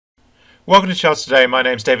Welcome to Charts Today. My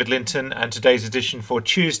name's David Linton, and today's edition for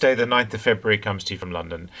Tuesday, the 9th of February, comes to you from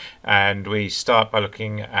London. And we start by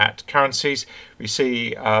looking at currencies. We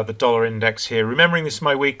see the dollar index here. Remembering this is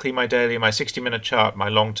my weekly, my daily, my 60-minute chart, my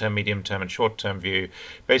long-term, medium-term, and short-term view.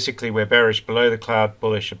 Basically, we're bearish below the cloud,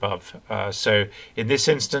 bullish above. So in this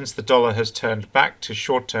instance, the dollar has turned back to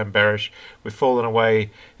short-term bearish. We've fallen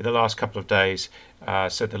away in the last couple of days.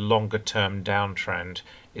 So the longer-term downtrend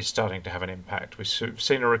is starting to have an impact. We've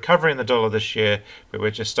seen a recovery in the dollar this year, but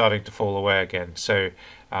we're just starting to fall away again. So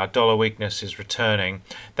dollar weakness is returning.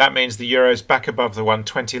 That means the euro is back above the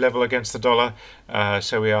 120 level against the dollar.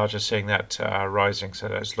 So we are just seeing that rising. So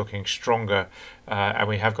that's looking stronger. And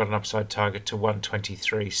we have got an upside target to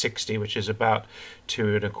 123.60, which is about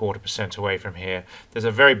 2.25% away from here. There's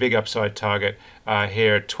a very big upside target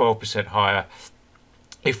here at 12% higher,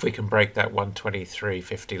 if we can break that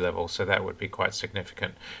 123.50 level, so that would be quite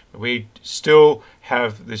significant. We still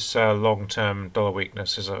have this long-term dollar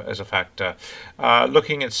weakness as a factor.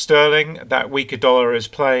 Looking at sterling, that weaker dollar is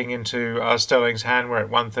playing into sterling's hand. We're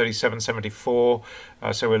at 137.74,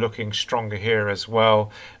 so we're looking stronger here as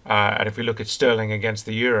well. And if we look at sterling against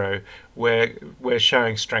the euro, we're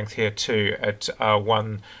showing strength here too at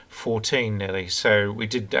 114 nearly. So we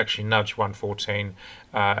did actually nudge 114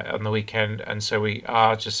 on the weekend, and so we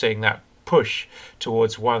are just seeing that push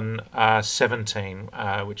towards 117,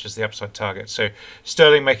 which is the upside target. So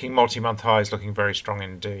sterling making multi-month highs, looking very strong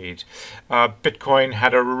indeed. Bitcoin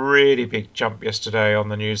had a really big jump yesterday on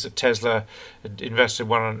the news that Tesla had invested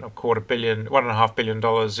 $1.5 billion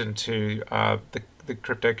into the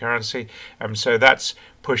cryptocurrency, so that's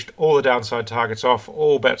pushed all the downside targets off.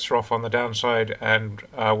 All bets are off on the downside, and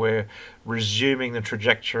we're resuming the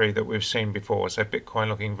trajectory that we've seen before. So Bitcoin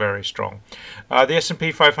looking very strong. The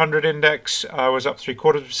S&P 500 index was up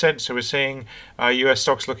 0.75%, so we're seeing US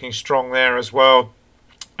stocks looking strong there as well.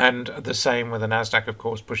 And the same with the Nasdaq, of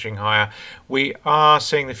course, pushing higher. We are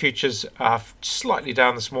seeing the futures slightly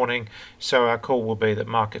down this morning, so our call will be that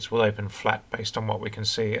markets will open flat based on what we can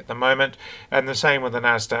see at the moment. And the same with the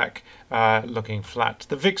Nasdaq, looking flat.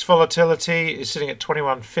 The VIX volatility is sitting at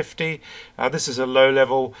 2150. This is a low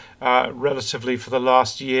level relatively for the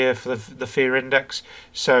last year for the fear index.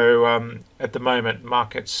 So at the moment,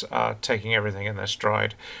 markets are taking everything in their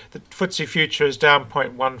stride. The FTSE future is down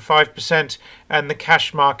 0.15%, and the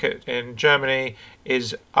cash market in Germany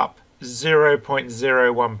is up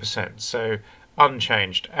 0.01%, so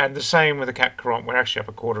unchanged. And the same with the CAC Quarante. We're actually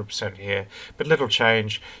up 0.25% here, but little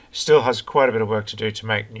change. Still has quite a bit of work to do to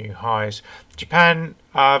make new highs. Japan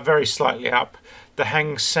very slightly up. The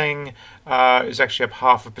Hang Seng is actually up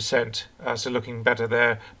 0.5%, so looking better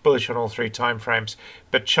there. Bullish on all three time frames.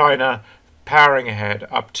 But China powering ahead,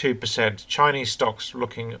 up 2%. Chinese stocks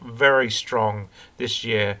looking very strong this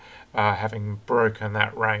year, having broken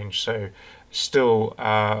that range. So still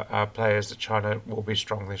players that China will be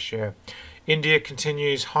strong this year. India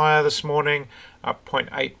continues higher this morning, up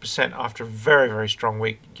 0.8% after a very, very strong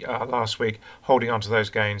week last week, holding on to those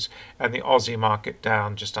gains. And the Aussie market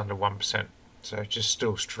down just under 1%. So just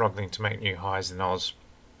still struggling to make new highs in Oz.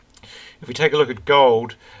 If we take a look at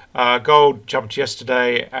gold, gold jumped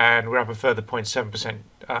yesterday and we're up a further 0.7%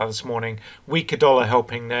 this morning. Weaker dollar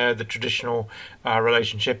helping there. The traditional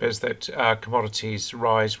relationship is that commodities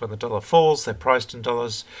rise when the dollar falls. They're priced in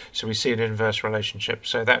dollars, so we see an inverse relationship.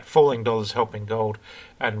 So that falling dollar is helping gold,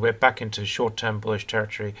 and we're back into short-term bullish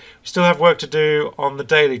territory. We still have work to do on the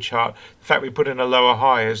daily chart. The fact we put in a lower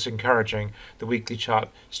high is encouraging. The weekly chart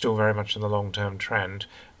still very much in the long-term trend.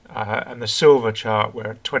 And the silver chart,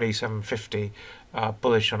 we're at 2750,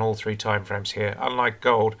 bullish on all three time frames here. Unlike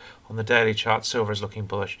gold, on the daily chart, silver is looking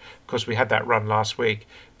bullish. Of course, we had that run last week,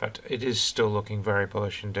 but it is still looking very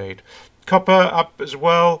bullish indeed. Copper up as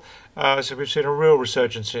well, so we've seen a real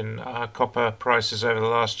resurgence in copper prices over the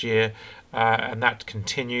last year, and that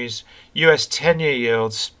continues. US 10-year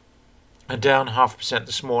yields are down 0.5%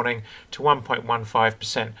 this morning to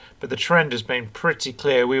 1.15%, but the trend has been pretty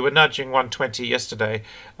clear. We were nudging 120 yesterday,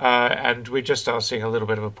 and we just are seeing a little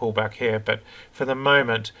bit of a pullback here, but for the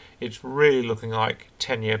moment it's really looking like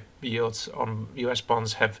 10-year yields on US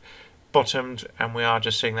bonds have bottomed, and we are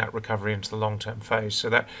just seeing that recovery into the long-term phase, so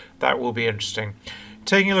that will be interesting.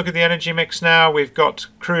 Taking a look at the energy mix now, we've got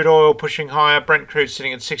crude oil pushing higher, Brent crude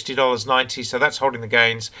sitting at $60.90, so that's holding the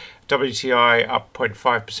gains. WTI up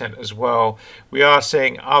 0.5% as well. We are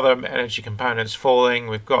seeing other energy components falling.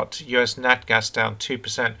 We've got US nat gas down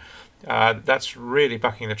 2%. That's really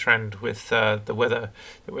bucking the trend with the weather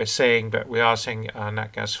that we're seeing, but we are seeing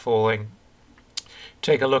nat gas falling.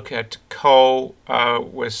 Take a look at coal.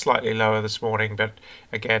 We're slightly lower this morning, but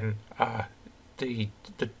again,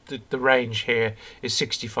 the range here is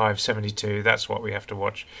 65.72. That's what we have to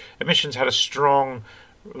watch. Emissions had a strong,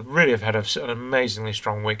 really have had an amazingly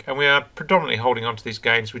strong week, and we are predominantly holding on to these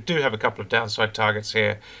gains. We do have a couple of downside targets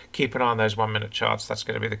here. Keep an eye on those 1 minute charts. That's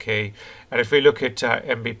going to be the key. And if we look at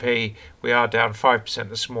MBP, we are down 5%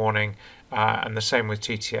 this morning. And the same with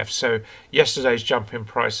TTF. So yesterday's jump in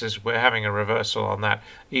prices, we're having a reversal on that,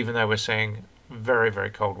 even though we're seeing very, very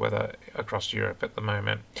cold weather across Europe at the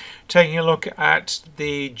moment. Taking a look at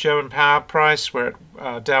the German power price, we're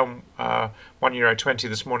down €1.20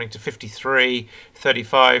 this morning to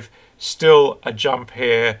 53.35. Still a jump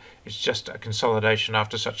here. It's just a consolidation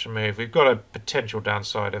after such a move. We've got a potential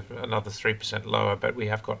downside of another 3% lower, but we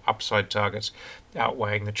have got upside targets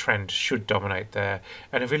outweighing the trend, should dominate there.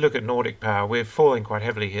 And if we look at Nordic power, we're falling quite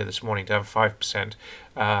heavily here this morning, down 5%.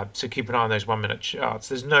 So keep an eye on those 1 minute charts.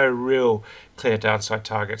 There's no real clear downside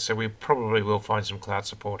target, so we probably will find some cloud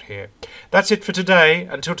support here. That's it for today.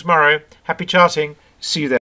 Until tomorrow, happy charting. See you there.